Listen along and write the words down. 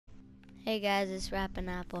Hey guys, it's Rappin'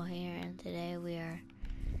 Apple here, and today we are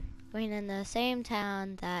going in the same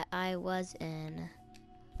town that I was in.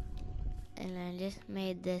 And I just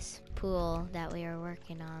made this pool that we are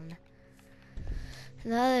working on.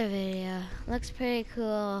 The other video looks pretty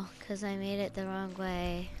cool because I made it the wrong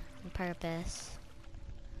way on purpose.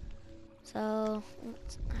 So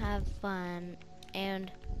let's have fun.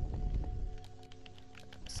 And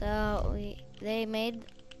so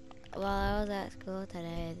while I was at school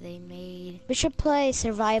today, they made We should play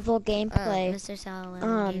survival gameplay. Mr. Sour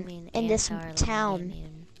Lemon Gaming in and this Sour Lemon town.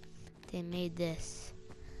 Gaming. They made this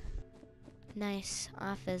nice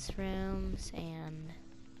office rooms and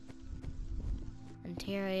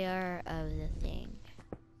interior of the thing.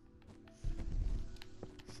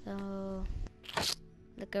 So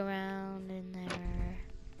look around in there.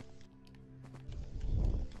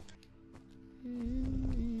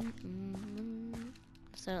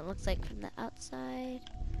 So it looks like from the outside.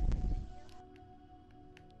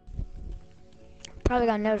 Probably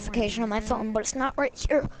got a notification on my phone, but it's not right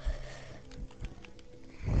here.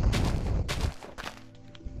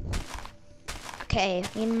 Okay,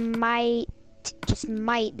 we just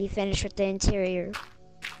might be finished with the interior.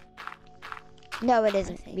 No, it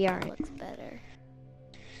isn't. We aren't. Looks better.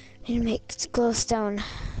 Need to make glowstone,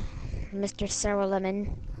 Mr. Sour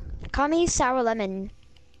Lemon. Call me Sour Lemon.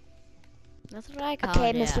 That's what I call Okay,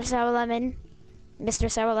 it. Mr. Sour Lemon.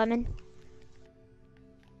 Mr. Sour Lemon.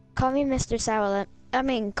 Call me Mr. Sour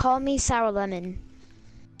Lemon. Call me Sour Lemon.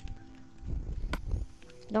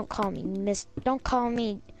 Don't call me Don't call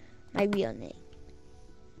me my real name.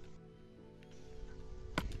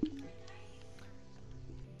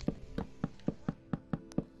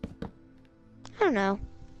 I don't know.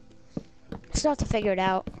 Still have to figure it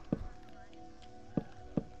out.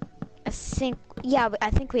 I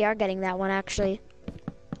think we are getting that one actually.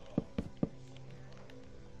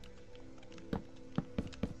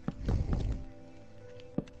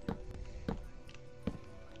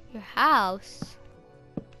 Your house?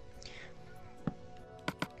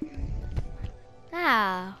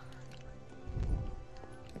 How?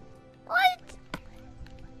 What?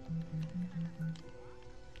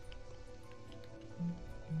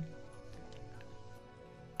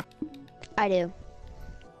 I do.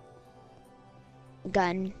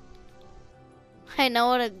 Gun. I know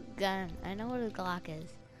what a gun. I know what a Glock is.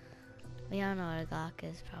 We all know what a Glock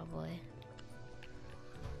is, probably.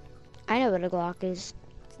 I know what a Glock is.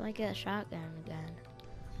 It's like a shotgun gun.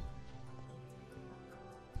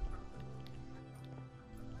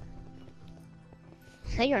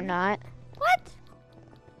 No, you're not. What?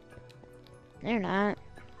 No, you're not.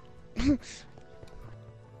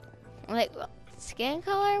 Like, skin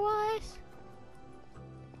color wise?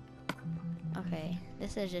 Okay,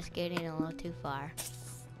 this is just getting a little too far.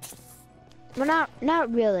 Well,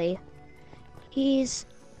 not really. He's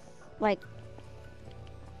like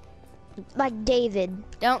David.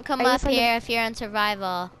 Don't come Are you up from here if you're in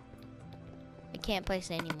survival. I can't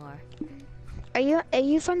place anymore. Are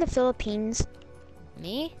you from the Philippines?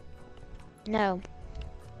 Me? No.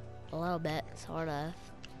 A little bit, sort of.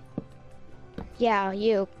 Yeah,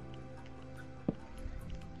 you.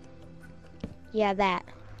 Yeah, that.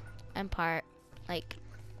 I'm part, like,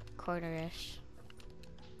 quarter-ish.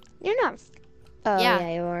 You're not. Oh, Yeah.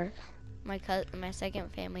 yeah, you are. My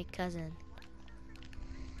second family cousin.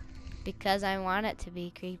 Because I want it to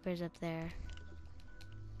be creepers up there.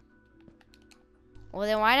 Well,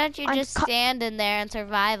 then why don't you just stand in there in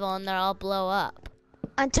survival and they'll all blow up?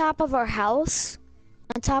 On top of our house?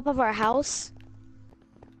 On top of our house?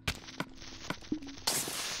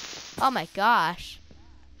 Oh my gosh.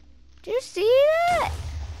 Did you see that?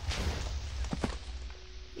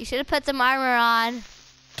 You should have put some armor on.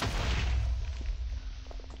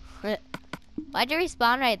 Why'd you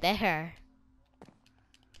respawn right there?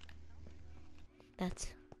 That's...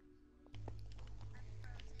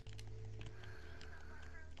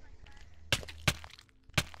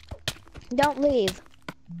 Don't leave.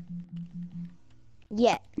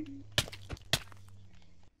 Yet.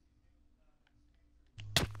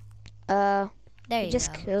 There he you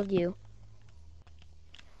just go. killed you.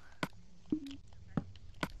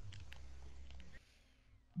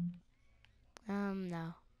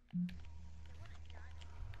 No.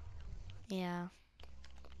 Yeah.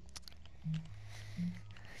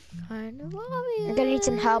 Kind of obvious. I'm gonna need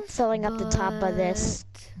some help filling up the top of this.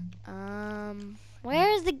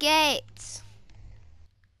 Where's the gates?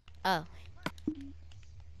 Oh.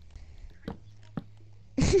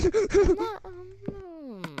 I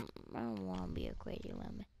don't want to be a crazy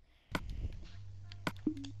lemon.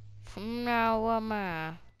 No,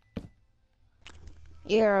 woman.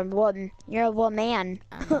 You're a woman. You're a woman.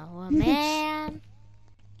 I'm a woman.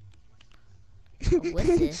 A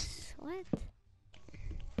wusses. What?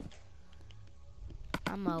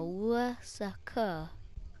 I'm a wussaka.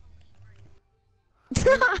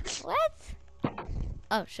 What?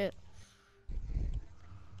 Oh, shoot.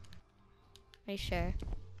 Are you sure?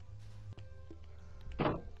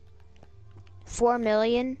 4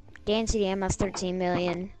 million? Dancy Dam has 13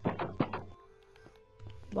 million.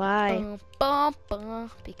 Why? Bum, bum,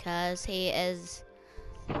 bum. Because he is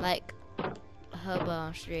like a hobo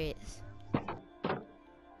on streets.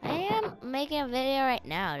 I am making a video right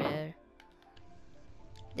now, dude.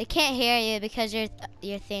 They can't hear you because your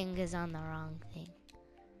thing is on the wrong thing.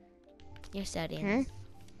 You're studying.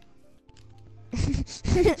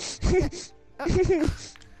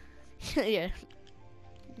 Yeah.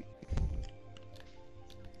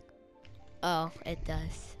 Oh, it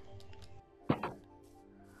does.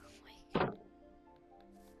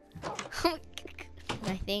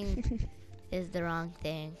 My thing is the wrong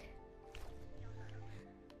thing.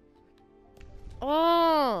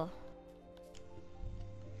 Oh!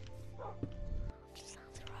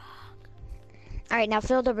 Sounds wrong. Alright, now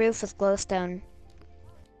fill the roof with glowstone.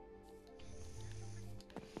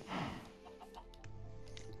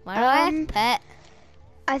 Why do I have pet?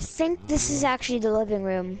 I think this is actually the living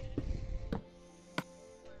room.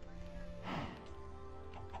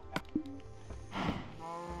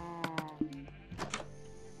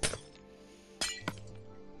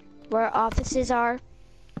 Where our offices are.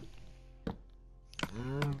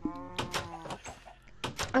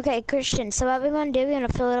 Okay, Christian, so what we're gonna do, we're gonna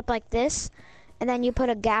fill it up like this, and then you put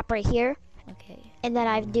a gap right here, Okay. and then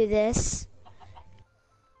I do this.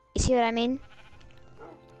 You see what I mean?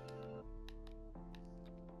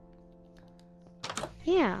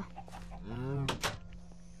 Yeah.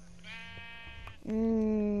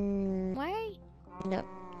 Why? No.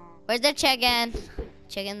 Where's the chicken?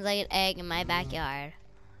 Chicken's like an egg in my backyard.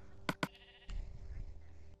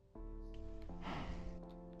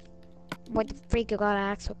 What the freak you gotta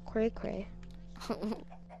act so cray cray?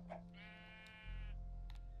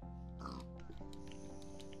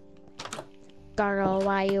 Girl,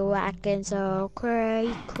 why you acting so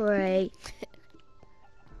cray cray?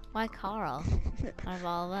 Why Carl? Out of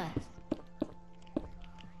all of us.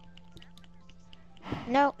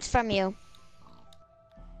 No, it's from you.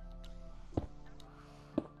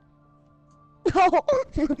 Oh,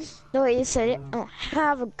 the way you said it, I don't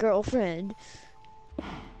have a girlfriend.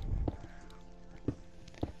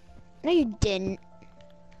 No, you didn't.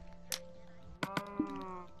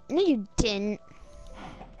 No, you didn't.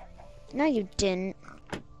 No, you didn't.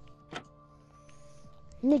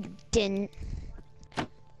 No, you didn't.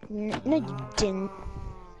 No, you didn't.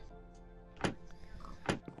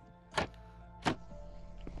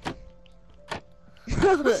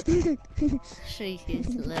 She's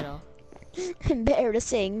little.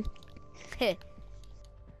 Embarrassing.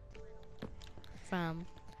 From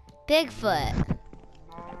Bigfoot.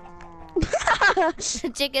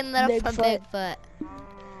 Chicken Little from Bigfoot.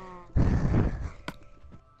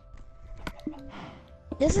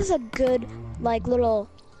 This is a good, like, little...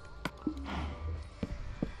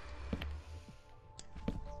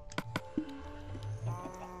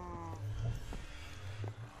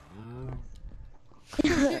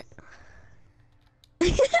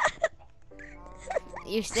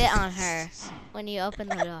 You sit on her when you open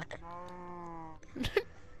the door.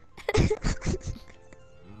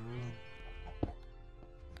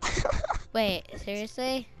 Wait,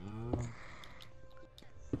 seriously?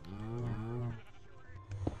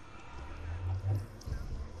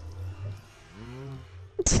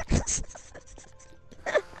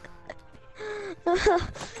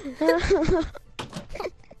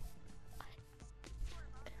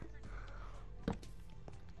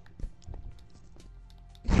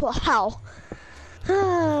 Wow.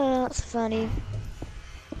 That's funny.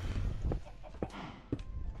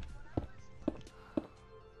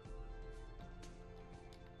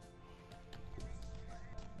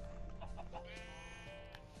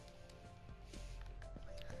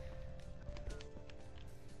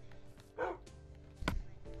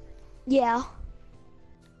 Yeah.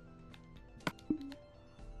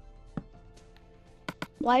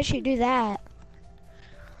 Why should you do that?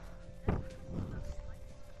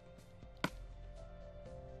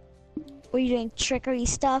 Were you doing trickery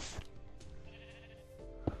stuff?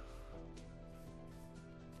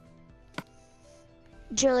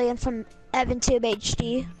 Julian from EvanTube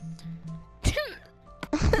HD.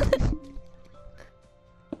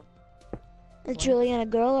 Is Julian a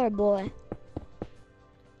girl or a boy?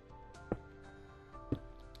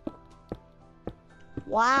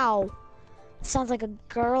 Wow. sounds like a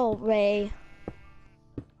girl, Ray.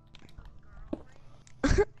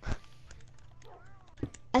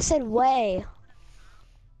 I said way.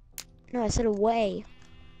 No, I said away.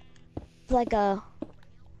 Like a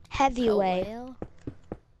heavy A way. whale?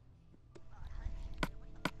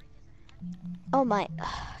 Oh my,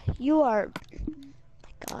 you are,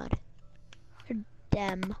 my God, you're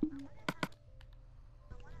dem.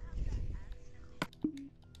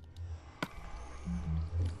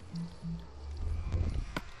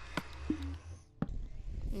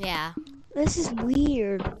 Yeah. This is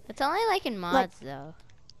weird. It's only like in mods though.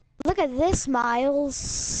 Look at this,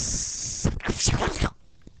 Miles.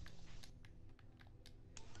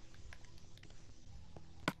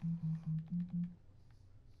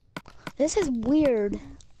 This is weird.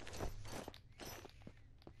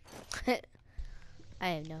 I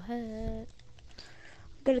have no head.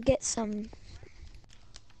 I'm gonna get some.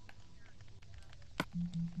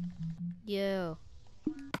 Yo.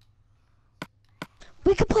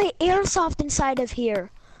 We could play airsoft inside of here.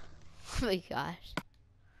 Oh my gosh.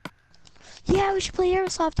 Yeah, we should play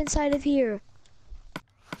airsoft inside of here.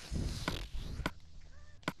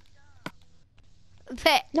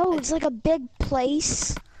 No, it's like a big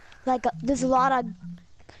place. Like there's a lot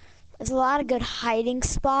of good hiding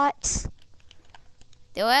spots.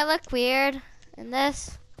 Do I look weird in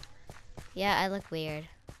this? Yeah, I look weird.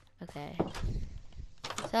 Okay.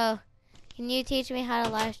 So, can you teach me how to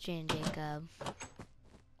live stream, Jacob?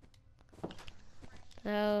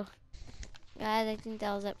 So, guys, I think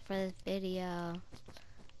that was it for this video.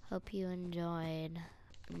 Hope you enjoyed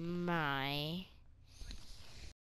my